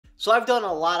So I've done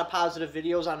a lot of positive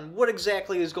videos on what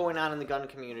exactly is going on in the gun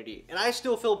community, and I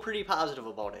still feel pretty positive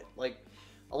about it. Like,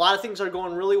 a lot of things are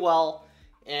going really well,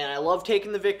 and I love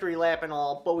taking the victory lap and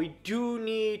all, but we do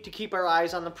need to keep our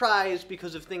eyes on the prize,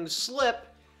 because if things slip,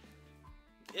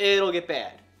 it'll get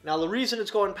bad. Now, the reason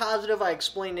it's going positive, I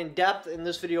explained in depth in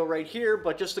this video right here,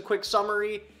 but just a quick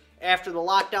summary. After the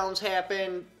lockdowns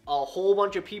happened, a whole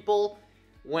bunch of people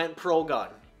went pro-gun.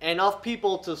 Enough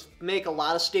people to make a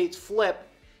lot of states flip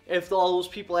if all those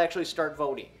people actually start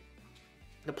voting.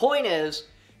 The point is,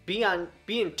 being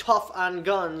tough on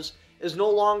guns is no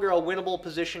longer a winnable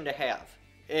position to have.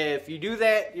 If you do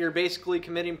that, you're basically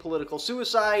committing political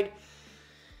suicide.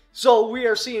 So we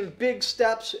are seeing big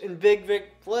steps and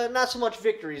well, not so much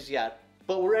victories yet,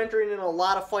 but we're entering in a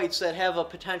lot of fights that have a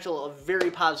potential of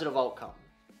very positive outcome.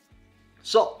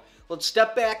 So let's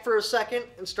step back for a second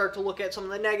and start to look at some of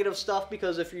the negative stuff,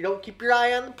 because if you don't keep your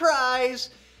eye on the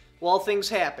prize, well, things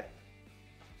happen.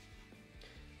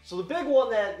 So the big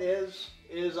one that is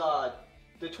the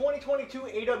 2022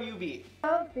 AWB.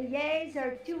 The yeas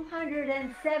are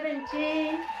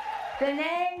 217. The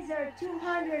nays are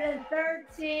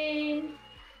 213.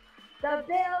 The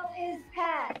bill is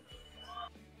passed.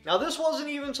 Now, this wasn't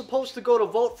even supposed to go to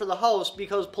vote for the House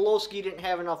because Pelosi didn't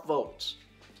have enough votes.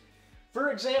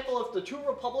 For example, if the two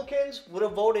Republicans would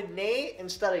have voted nay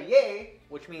instead of yay,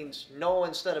 which means no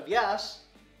instead of yes,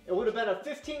 it would have been a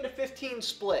 15-15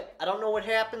 split. I don't know what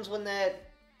happens when that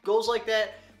goes like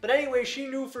that, but anyway, she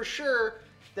knew for sure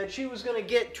that she was going to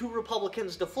get two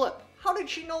Republicans to flip. How did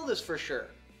she know this for sure?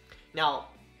 Now,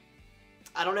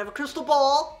 I don't have a crystal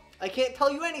ball. I can't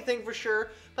tell you anything for sure,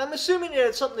 but I'm assuming it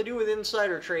had something to do with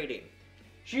insider trading.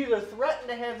 She either threatened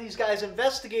to have these guys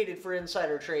investigated for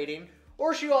insider trading,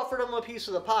 or she offered them a piece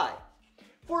of the pie.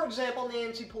 For example,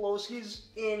 Nancy Pelosi's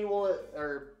annual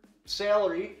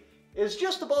salary is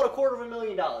just about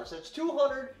 $250,000. That's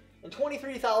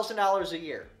 $223,000 a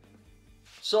year.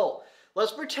 So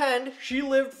let's pretend she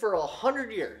lived for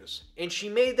 100 years, and she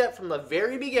made that from the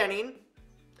very beginning.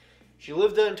 She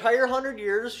lived the entire 100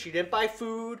 years. She didn't buy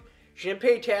food. She didn't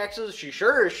pay taxes. She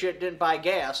sure as shit didn't buy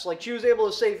gas. Like, she was able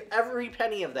to save every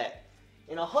penny of that.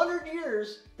 In 100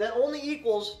 years, that only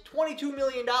equals $22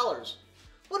 million.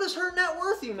 What is her net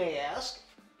worth, you may ask?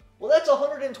 Well, that's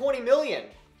 $120 million.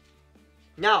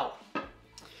 Now,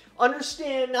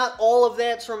 understand not all of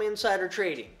that's from insider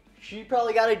trading. She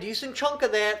probably got a decent chunk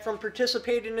of that from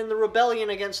participating in the rebellion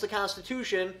against the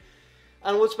Constitution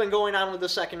on what's been going on with the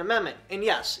Second Amendment. And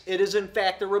yes, it is in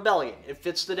fact a rebellion. It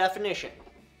fits the definition.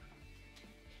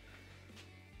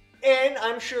 And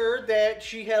I'm sure that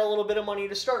she had a little bit of money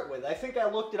to start with. I think I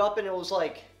looked it up and it was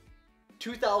like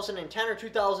 2010 or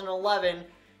 2011,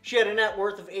 she had a net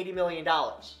worth of $80 million.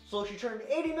 So she turned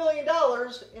 $80 million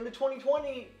into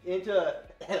 2020 into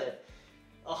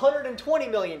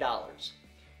 $120 million.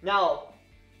 Now,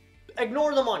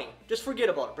 ignore the money. Just forget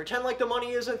about it. Pretend like the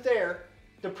money isn't there.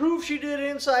 To prove she did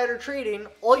insider trading,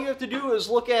 all you have to do is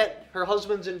look at her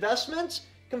husband's investments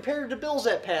compared to bills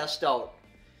that passed out.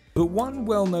 But one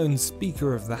well-known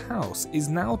Speaker of the House is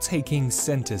now taking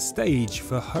center stage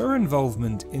for her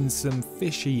involvement in some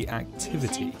fishy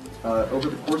activity. Over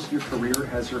the course of your career,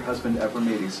 has your husband ever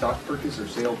made a stock purchase or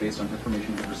sale based on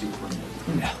information he received from you?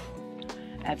 No,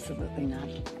 absolutely not.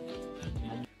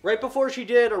 Right before she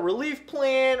did a relief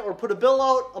plan or put a bill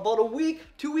out, about a week,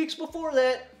 2 weeks before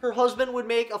that, her husband would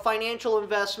make a financial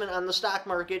investment on the stock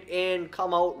market and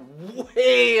come out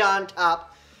way on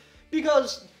top.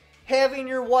 Because having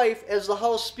your wife as the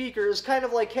House Speaker is kind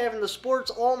of like having the sports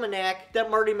almanac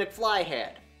that Marty McFly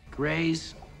had.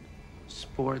 Gray's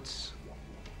Sports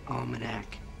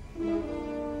Almanac.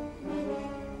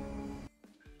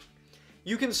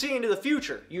 You can see into the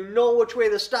future. You know which way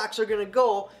the stocks are going to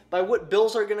go by what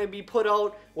bills are going to be put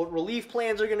out, what relief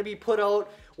plans are going to be put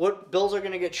out, what bills are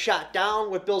going to get shot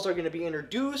down, what bills are going to be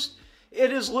introduced.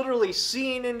 It is literally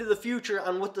seeing into the future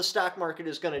on what the stock market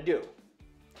is going to do.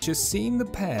 Just seen the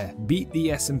pair beat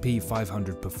the S&P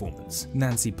 500 performance.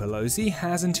 Nancy Pelosi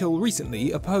has until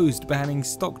recently opposed banning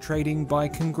stock trading by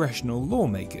congressional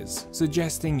lawmakers,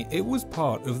 suggesting it was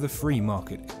part of the free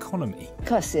market economy.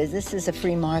 Because this is a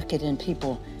free market and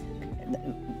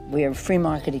we're a free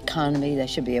market economy. They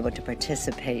should be able to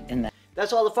participate in that.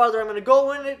 That's all the farther I'm going to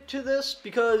go into this,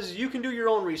 because you can do your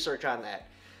own research on that.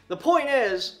 The point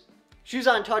is, she's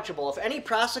untouchable. If any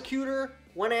prosecutor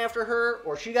went after her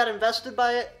or she got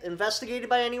investigated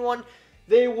by anyone,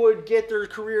 they would get their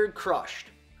career crushed.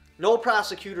 No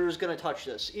prosecutor is going to touch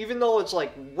this. Even though it's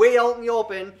like way out in the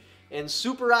open and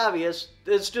super obvious,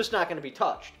 it's just not going to be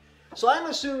touched. So I'm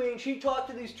assuming she talked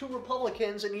to these two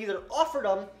Republicans and either offered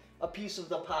them a piece of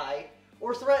the pie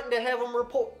or threatened to have them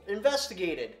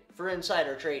investigated for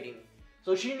insider trading.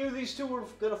 So she knew these two were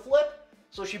going to flip,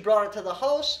 so she brought it to the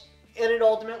House, and it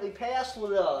ultimately passed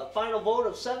with a final vote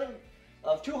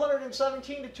of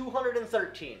 217 to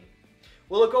 213.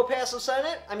 Will it go past the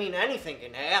Senate? I mean, anything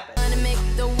can happen.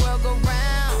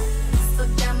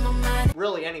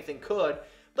 Really, anything could,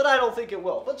 but I don't think it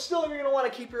will. But still, you're going to want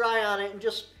to keep your eye on it and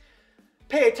just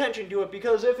pay attention to it,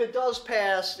 because if it does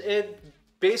pass, it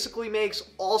basically makes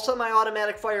all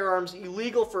semi-automatic firearms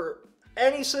illegal for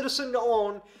any citizen to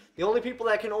own. The only people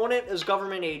that can own it is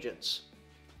government agents.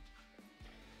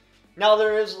 Now,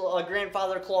 there is a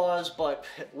grandfather clause, but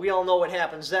we all know what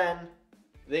happens then.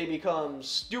 They become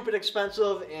stupid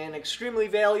expensive and extremely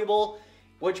valuable,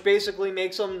 which basically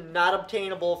makes them not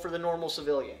obtainable for the normal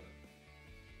civilian.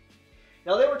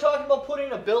 Now, they were talking about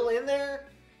putting a bill in there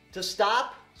to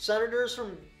stop senators,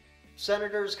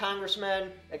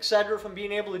 congressmen, etc. from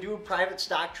being able to do private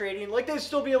stock trading. Like, they'd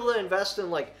still be able to invest in,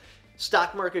 like,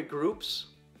 stock market groups,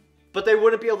 but they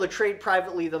wouldn't be able to trade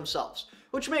privately themselves.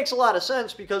 Which makes a lot of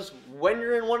sense, because when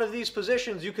you're in one of these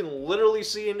positions, you can literally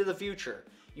see into the future.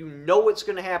 You know what's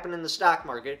going to happen in the stock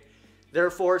market,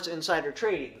 therefore it's insider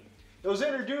trading. It was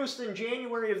introduced in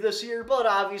January of this year, but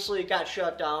obviously it got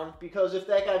shut down, because if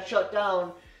that got shut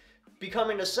down,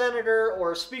 becoming a senator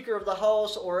or a speaker of the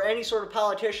House or any sort of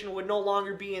politician would no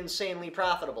longer be insanely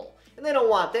profitable. And they don't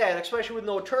want that, especially with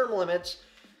no term limits.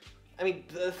 I mean,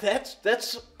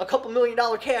 that's a couple $1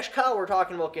 million cash cow we're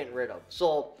talking about getting rid of.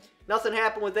 So, nothing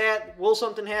happened with that. Will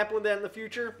something happen with that in the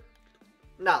future?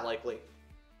 Not likely.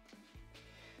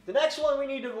 The next one we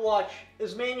need to watch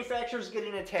is manufacturers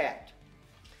getting attacked.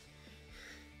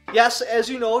 Yes, as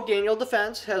you know, Daniel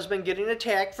Defense has been getting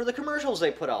attacked for the commercials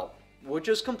they put out, which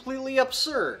is completely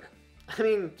absurd. I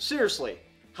mean, seriously,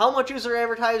 how much is their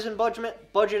advertising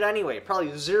budget anyway? Probably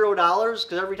 $0,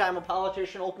 because every time a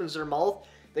politician opens their mouth,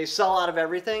 they sell out of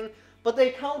everything. But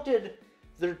they counted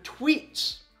their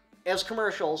tweets as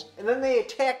commercials, and then they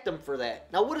attacked them for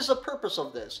that. Now, what is the purpose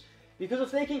of this? Because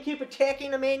if they can keep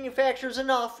attacking the manufacturers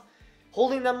enough,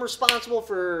 holding them responsible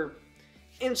for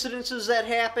incidences that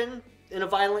happen in a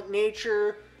violent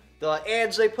nature, the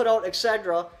ads they put out,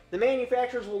 etc., the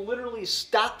manufacturers will literally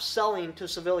stop selling to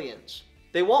civilians.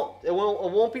 They won't. It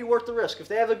won't be worth the risk. If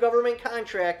they have a government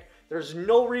contract, there's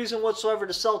no reason whatsoever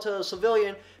to sell to a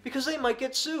civilian, because they might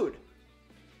get sued.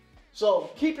 So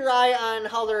keep your eye on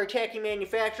how they're attacking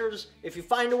manufacturers. If you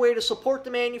find a way to support the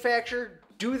manufacturer,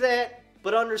 do that.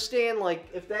 But understand, like,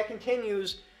 if that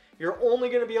continues, you're only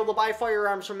going to be able to buy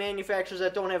firearms from manufacturers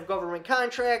that don't have government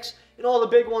contracts, and all the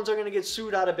big ones are going to get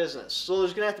sued out of business. So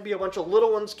there's going to have to be a bunch of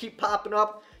little ones keep popping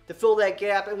up to fill that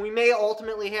gap, and we may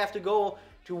ultimately have to go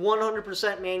to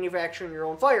 100% manufacturing your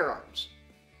own firearms.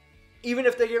 Even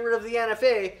if they get rid of the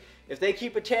NFA, if they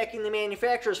keep attacking the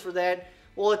manufacturers for that,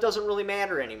 well, it doesn't really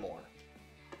matter anymore.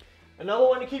 Another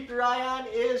one to keep your eye on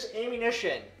is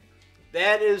ammunition.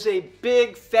 That is a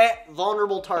big, fat,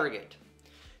 vulnerable target.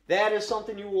 That is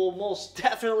something you will most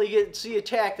definitely see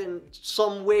attacked in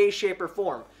some way, shape, or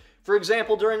form. For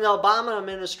example, during the Obama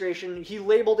administration, he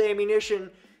labeled ammunition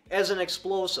as an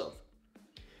explosive.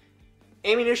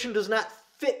 Ammunition does not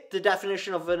fit the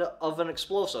definition of an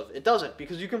explosive. It doesn't,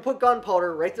 because you can put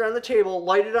gunpowder right there on the table,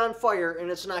 light it on fire, and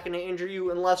it's not going to injure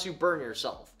you unless you burn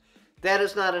yourself. That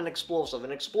is not an explosive.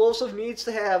 An explosive needs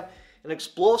to have an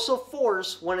explosive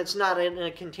force when it's not in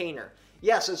a container.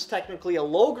 Yes, it's technically a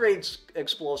low-grade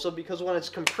explosive, because when it's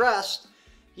compressed,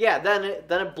 yeah, then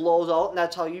it blows out, and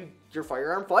that's how your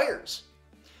firearm fires.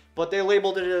 But they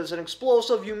labeled it as an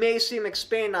explosive. You may see them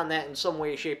expand on that in some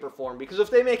way, shape, or form, because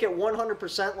if they make it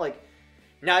 100%, like,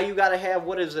 now you got to have,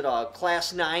 what is it, a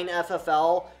Class 9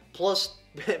 FFL, plus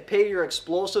pay your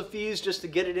explosive fees just to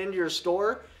get it into your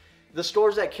store, the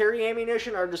stores that carry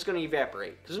ammunition are just going to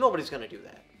evaporate, because nobody's going to do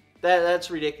that. That's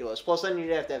ridiculous. Plus, then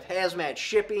you'd have to have hazmat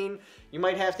shipping. You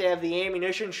might have to have the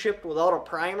ammunition shipped without a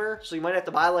primer, so you might have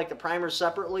to buy, like, the primer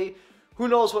separately. Who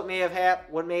knows what may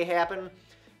happen?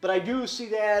 But I do see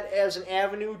that as an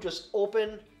avenue just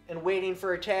open and waiting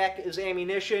for attack is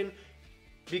ammunition.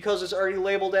 Because it's already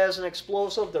labeled as an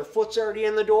explosive, their foot's already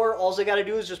in the door. All they got to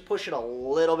do is just push it a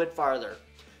little bit farther.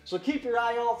 So keep your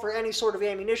eye out for any sort of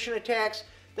ammunition attacks.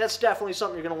 That's definitely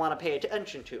something you're going to want to pay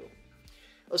attention to.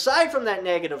 Aside from that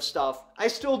negative stuff, I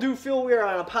still do feel we are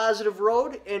on a positive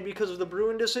road, and because of the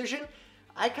Bruin decision,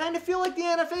 I kind of feel like the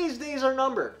NFA's days are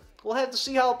numbered. We'll have to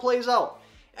see how it plays out.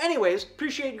 Anyways,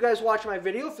 appreciate you guys watching my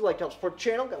video. If you'd like to help support the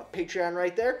channel, got a Patreon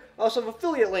right there. I also have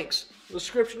affiliate links in the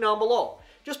description down below.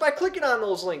 Just by clicking on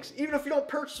those links, even if you don't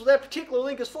purchase what that particular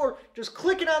link is for, just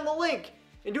clicking on the link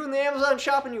and doing the Amazon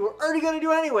shopping you were already going to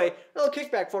do anyway, a little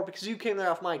kickback for it because you came there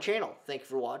off my channel. Thank you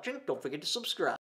for watching. Don't forget to subscribe.